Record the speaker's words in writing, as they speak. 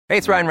Hey,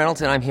 it's Ryan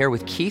Reynolds, and I'm here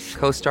with Keith,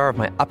 co-star of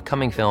my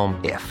upcoming film,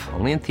 If,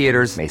 only in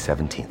theaters May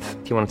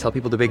 17th. Do you want to tell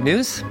people the big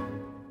news?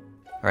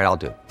 All right, I'll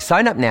do it.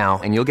 Sign up now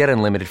and you'll get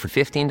unlimited for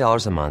 $15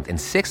 a month and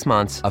 6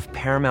 months of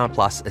Paramount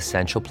Plus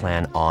Essential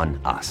Plan on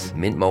us.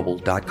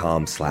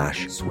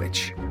 MintMobile.com/switch.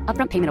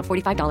 Upfront payment of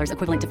 $45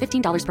 equivalent to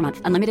 $15 per month.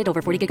 Unlimited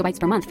over 40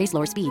 gigabytes per month. Face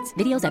lower speeds.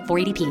 Videos at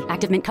 480p.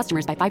 Active Mint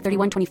customers by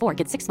 531.24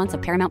 get 6 months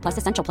of Paramount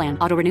Plus Essential Plan.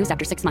 Auto renews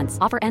after 6 months.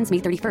 Offer ends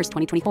May 31st,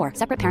 2024.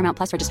 Separate Paramount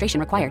Plus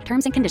registration required.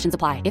 Terms and conditions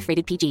apply if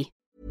rated PG.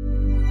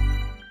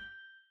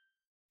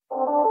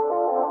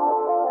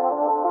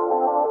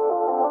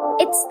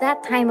 It's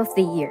that time of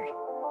the year.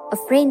 Of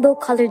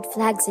rainbow-colored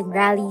flags and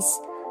rallies,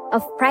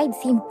 of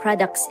pride-themed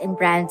products and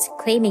brands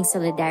claiming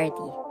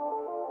solidarity.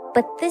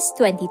 But this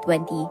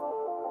 2020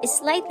 is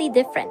slightly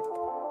different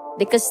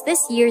because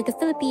this year the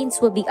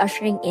Philippines will be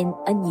ushering in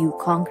a new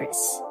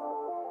Congress.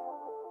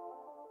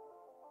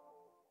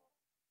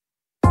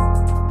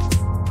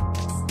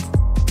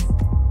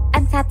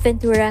 I'm Kat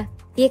Ventura,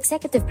 the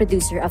executive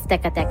producer of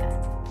Teka Teka,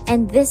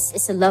 and this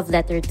is a love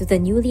letter to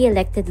the newly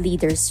elected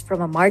leaders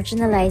from a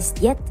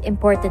marginalized yet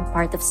important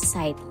part of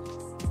society,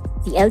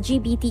 the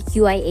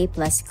LGBTQIA+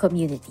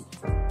 community.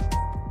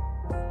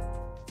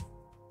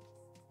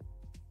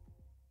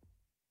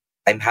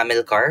 I'm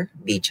Hamilcar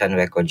B.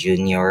 Chanweco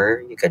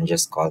Jr. You can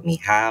just call me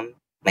Ham.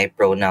 My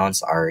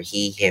pronouns are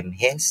he, him,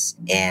 his,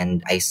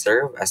 and I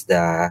serve as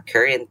the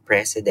current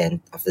president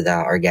of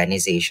the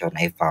organization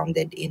I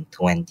founded in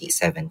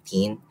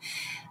 2017.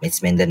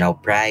 It's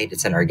Mindanao Pride.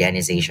 It's an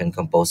organization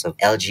composed of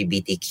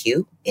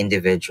LGBTQ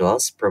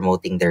individuals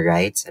promoting the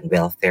rights and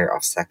welfare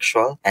of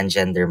sexual and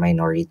gender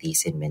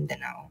minorities in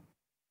Mindanao.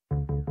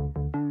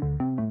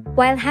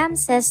 While Ham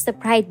says the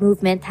Pride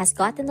movement has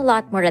gotten a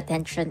lot more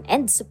attention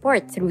and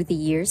support through the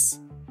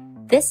years,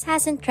 this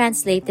hasn't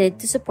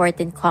translated to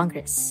support in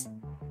Congress.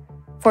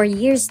 For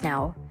years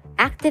now,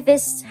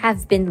 activists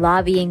have been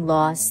lobbying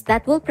laws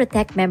that will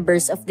protect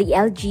members of the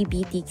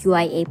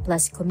LGBTQIA+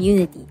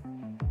 community.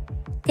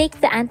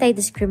 Take the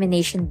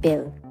Anti-Discrimination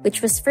Bill,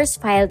 which was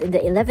first filed in the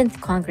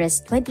 11th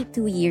Congress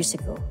 22 years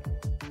ago.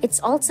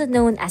 It's also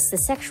known as the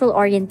Sexual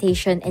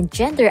Orientation and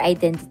Gender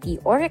Identity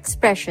or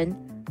Expression,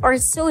 or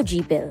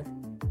SOGI Bill.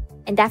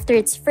 And after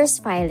its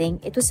first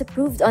filing, it was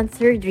approved on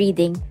third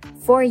reading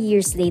 4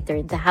 years later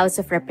in the House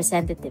of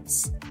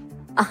Representatives.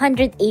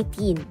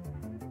 118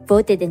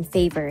 voted in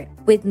favor,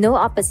 with no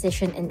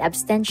opposition and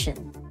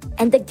abstention.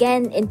 And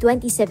again in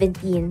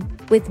 2017,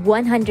 with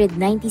 197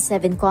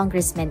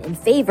 congressmen in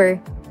favor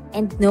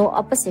and no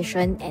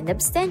opposition and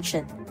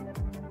abstention.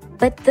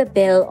 But the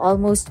bill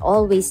almost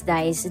always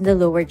dies in the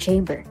lower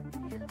chamber.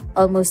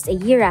 Almost a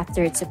year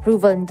after its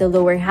approval in the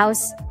lower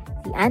house,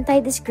 the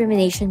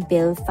Anti-Discrimination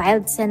Bill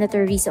filed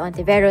Senator Risa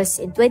Ontiveros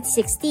in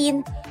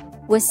 2016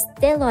 was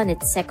still on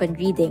its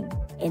second reading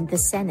in the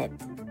Senate.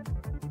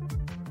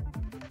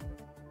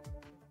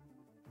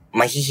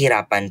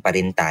 Mahihirapan pa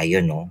rin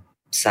tayo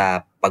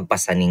sa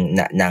pagpasa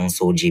ng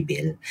SOGI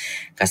bill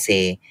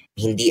kasi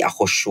hindi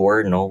ako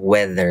sure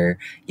whether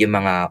yung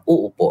mga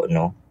uupo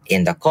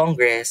in the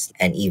Congress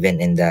and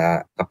even in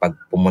the kapag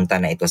pumunta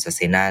na ito sa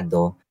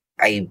Senado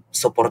ay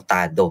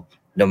suportado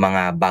ng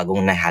mga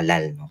bagong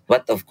nahalal.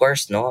 But of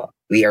course,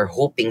 we are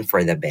hoping for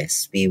the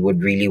best. We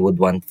would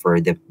want for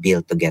the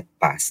bill to get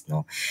passed,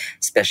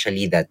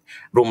 especially that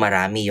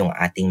rumarami yung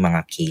ating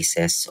mga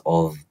cases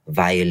of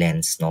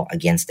violence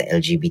against the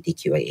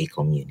LGBTQIA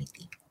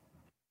community.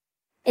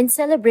 In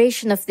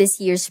celebration of this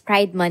year's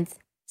Pride Month,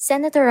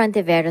 Senator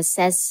Ontiveros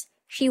says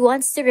she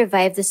wants to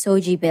revive the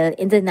SOGI bill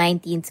in the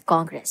 19th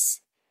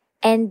Congress.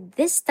 And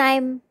this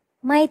time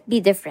might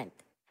be different,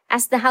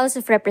 as the House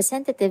of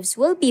Representatives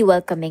will be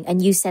welcoming a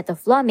new set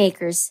of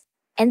lawmakers,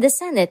 and the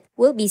Senate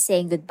will be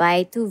saying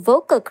goodbye to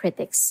vocal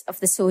critics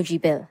of the SOGI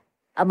bill.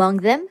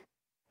 Among them,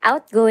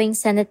 outgoing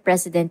Senate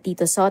President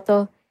Tito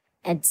Soto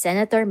and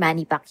Senator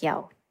Manny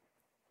Pacquiao.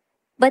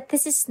 But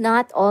this is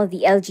not all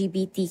the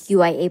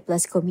LGBTQIA+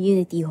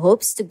 community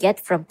hopes to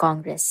get from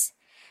Congress,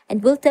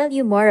 and we'll tell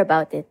you more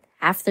about it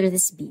after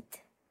this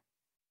beat.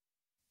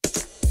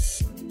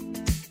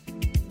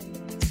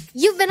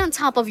 You've been on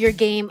top of your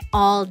game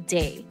all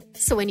day.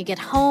 So when you get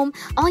home,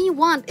 all you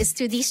want is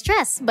to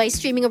de-stress by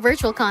streaming a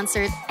virtual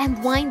concert and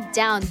wind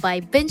down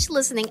by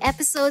binge-listening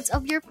episodes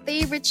of your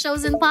favorite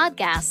shows and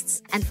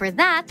podcasts. And for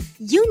that,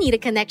 you need a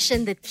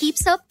connection that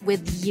keeps up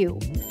with you.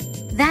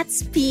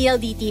 That's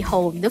PLDT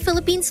Home, the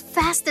Philippines'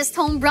 fastest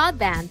home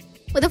broadband.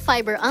 With a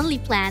fiber-only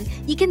plan,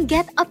 you can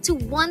get up to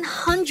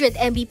 100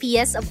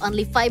 Mbps of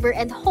only fiber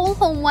and whole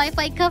home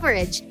Wi-Fi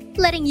coverage,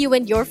 letting you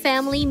and your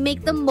family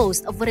make the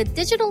most of what a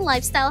digital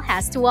lifestyle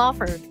has to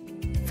offer.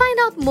 Find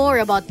out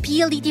more about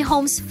PLDT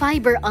Home's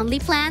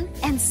fiber-only plan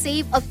and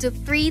save up to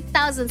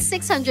 3,600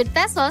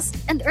 pesos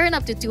and earn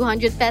up to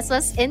 200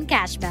 pesos in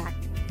cashback.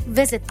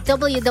 Visit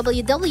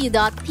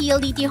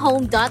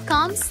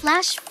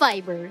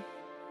www.pldthome.com/fiber.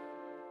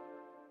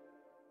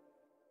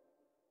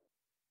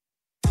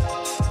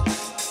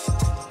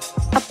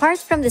 Apart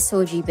from the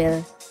SOGI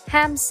bill,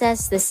 Ham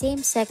says the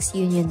same-sex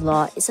union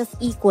law is of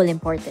equal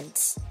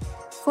importance.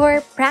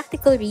 for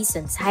practical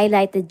reasons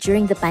highlighted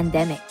during the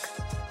pandemic.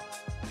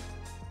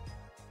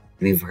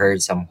 We've heard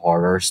some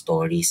horror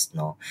stories,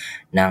 no,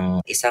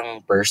 ng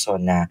isang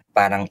person na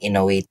parang in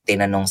a way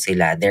tinanong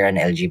sila, they're an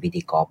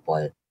LGBT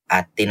couple,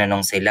 at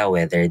tinanong sila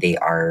whether they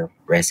are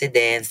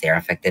residents, they are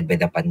affected by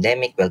the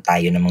pandemic. Well,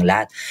 tayo namang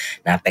lahat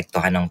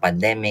naapektuhan ng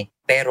pandemic.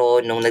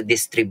 Pero nung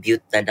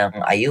nag-distribute na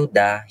ng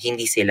ayuda,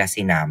 hindi sila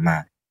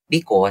sinama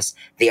because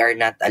they are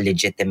not a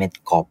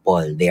legitimate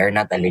couple. They are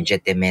not a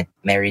legitimate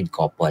married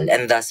couple.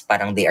 And thus,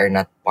 parang they are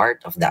not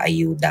part of the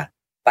ayuda.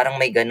 Parang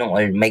may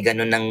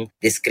ganun ng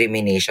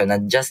discrimination na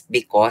just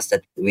because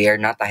that we are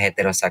not a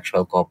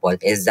heterosexual couple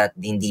is that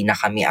hindi na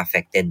kami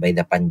affected by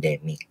the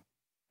pandemic.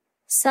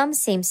 Some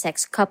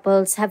same-sex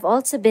couples have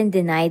also been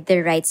denied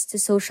their rights to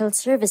social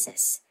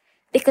services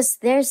because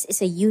theirs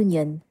is a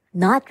union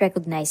not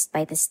recognized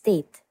by the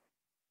state.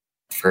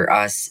 For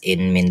us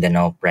in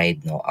Mindanao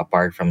Pride, no,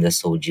 apart from the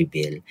SOGI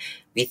bill,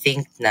 we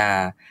think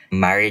na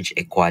marriage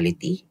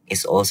equality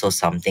is also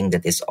something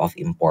that is of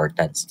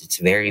importance. It's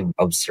very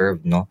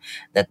observed, no,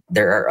 that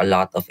there are a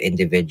lot of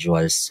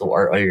individuals who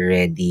are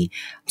already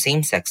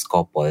same-sex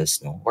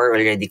couples, no, who are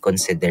already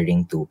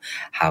considering to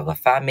have a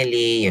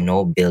family,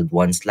 build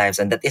one's lives.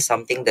 And that is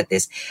something that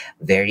is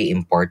very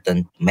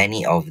important to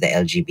many of the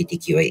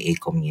LGBTQIA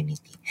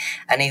community.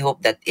 And I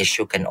hope that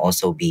issue can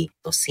also be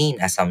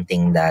seen as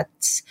something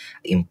that's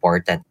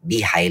important,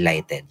 be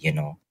highlighted,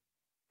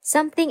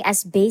 Something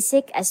as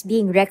basic as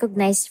being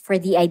recognized for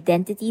the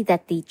identity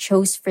that they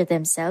chose for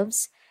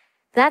themselves,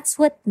 that's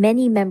what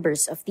many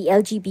members of the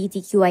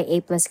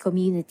LGBTQIA+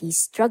 community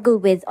struggle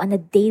with on a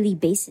daily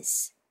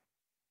basis.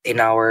 In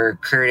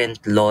our current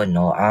law,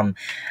 no, ang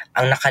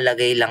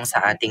nakalagay lang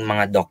sa ating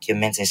mga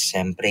documents is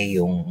syempre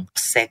yung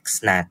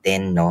sex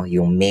natin, no,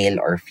 yung male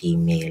or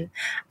female.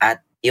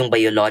 At yung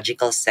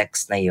biological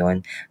sex na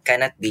yon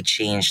cannot be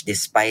changed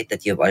despite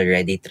that you've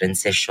already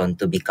transitioned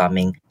to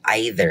becoming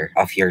either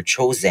of your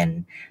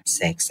chosen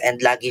sex.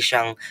 And lagi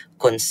siyang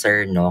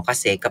concern, no?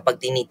 Kasi kapag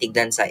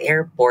tinitignan sa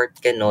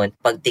airport, ganun,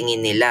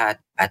 pagtingin nila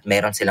at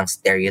meron silang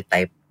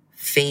stereotype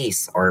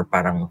face or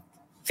parang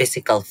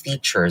physical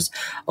features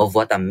of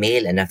what a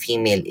male and a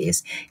female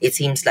is, it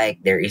seems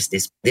like there is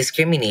this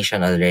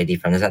discrimination already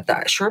from that.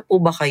 Sure po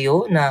ba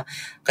kayo na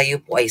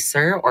kayo po ay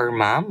sir or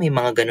ma'am? May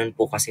mga ganun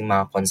po kasing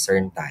mga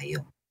concern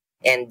tayo.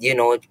 And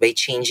by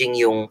changing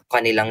yung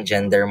kanilang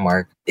gender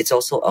mark, it's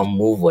also a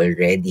move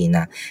already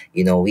na,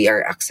 we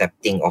are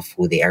accepting of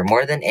who they are.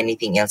 More than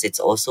anything else, it's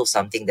also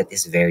something that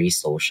is very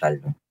social.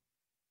 No?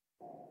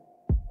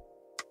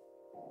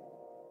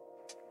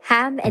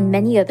 Ham and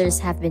many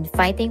others have been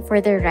fighting for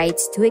their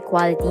rights to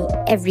equality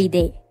every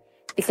day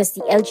because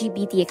the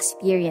LGBT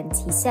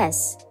experience, he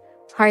says,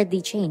 hardly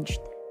changed.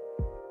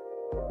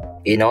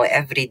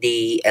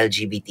 Everyday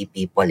LGBT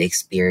people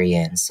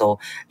experience.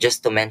 So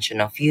just to mention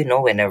a few,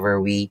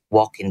 whenever we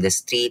walk in the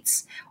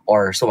streets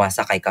or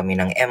sumasakay kami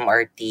ng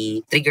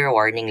MRT, trigger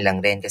warning lang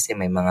rin kasi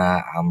may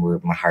mga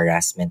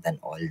harassment and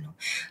all. No?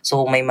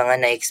 So may mga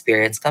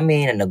na-experience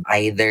kami na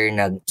either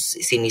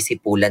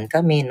sinisipulan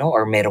kami, no,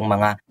 or merong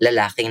mga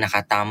lalaking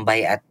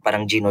nakatambay at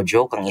parang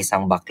gino-joke ang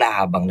isang bakla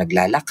habang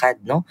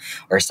naglalakad, no,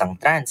 or isang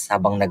trans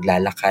habang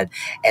naglalakad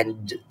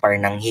and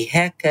parang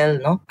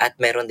nanghihekel, no, at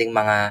meron ding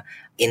mga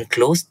in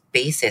closed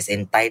spaces,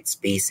 in tight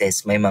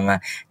spaces, may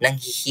mga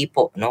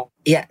nanghihipo, no?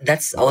 Yeah,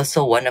 that's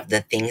also one of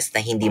the things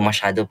na hindi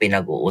masyado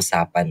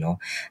pinag-uusapan, no?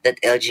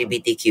 That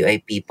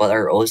LGBTQI people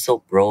are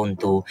also prone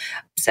to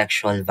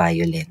sexual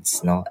violence,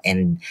 no?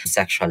 And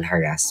sexual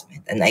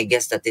harassment. And I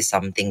guess that is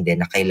something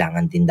din na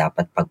kailangan din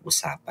dapat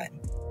pag-usapan.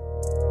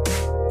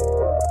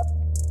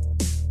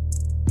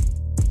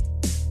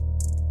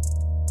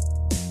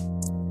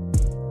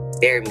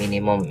 Bare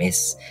minimum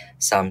is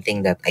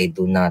something that I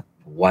do not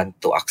want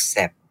to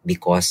accept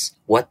because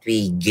what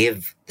we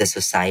give the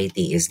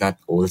society is not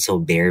also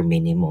bare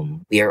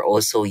minimum. We are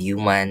also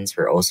humans,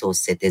 we're also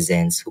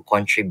citizens who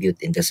contribute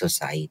in the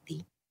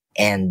society.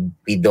 And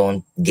we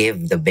don't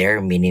give the bare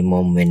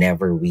minimum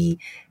whenever we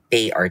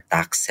pay our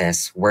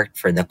taxes, work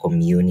for the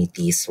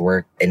communities,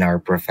 work in our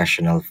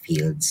professional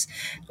fields.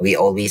 We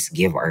always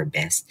give our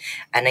best.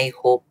 And I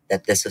hope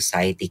that the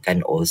society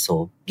can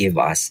also give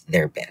us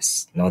their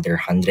best,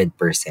 their 100%,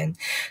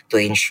 to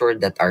ensure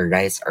that our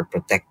rights are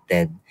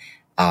protected,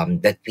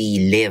 that we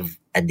live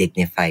a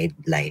dignified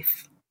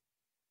life.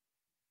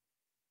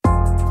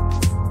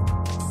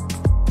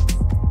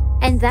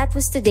 And that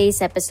was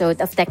today's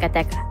episode of Teka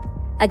Teka.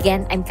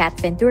 Again, I'm Kat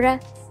Ventura.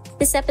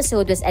 This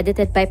episode was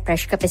edited by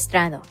Presh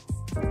Capistrano.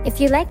 If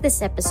you like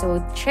this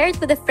episode, share it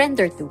with a friend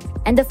or two.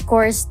 And of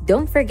course,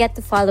 don't forget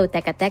to follow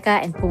Teka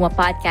Teka and Puma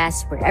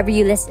Podcast wherever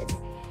you listen.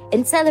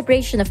 In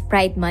celebration of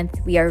Pride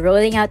Month, we are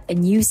rolling out a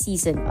new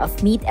season of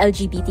Meet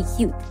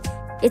LGBTQ.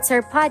 It's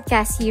our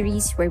podcast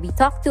series where we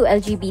talk to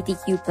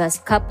LGBTQ plus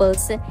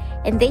couples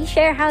and they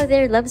share how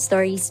their love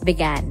stories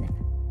began.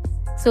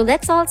 So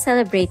let's all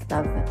celebrate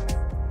love.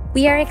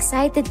 We are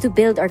excited to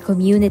build our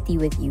community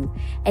with you,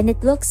 and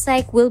it looks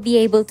like we'll be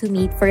able to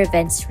meet for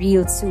events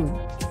real soon.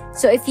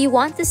 So if you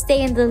want to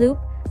stay in the loop,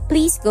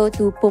 please go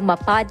to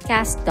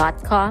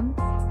pumapodcast.com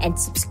and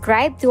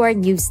subscribe to our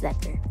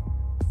newsletter.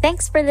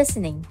 Thanks for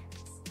listening.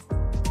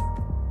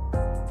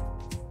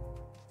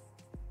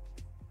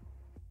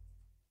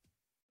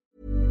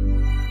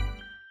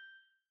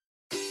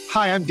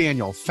 Hi, I'm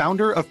Daniel,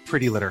 founder of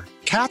Pretty Litter.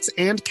 Cats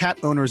and cat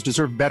owners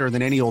deserve better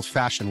than any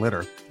old-fashioned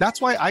litter.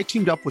 That's why I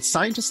teamed up with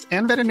scientists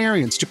and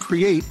veterinarians to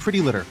create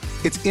Pretty Litter.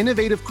 Its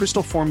innovative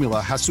crystal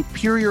formula has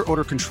superior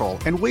odor control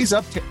and weighs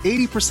up to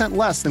 80%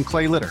 less than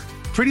clay litter.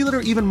 Pretty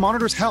Litter even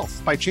monitors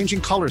health by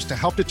changing colors to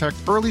help detect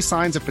early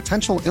signs of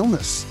potential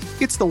illness.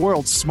 It's the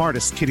world's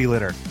smartest kitty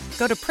litter.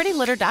 Go to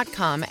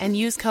prettylitter.com and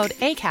use code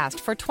ACAST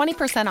for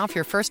 20% off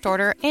your first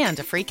order and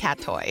a free cat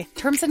toy.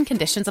 Terms and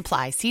conditions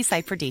apply. See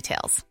site for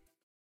details.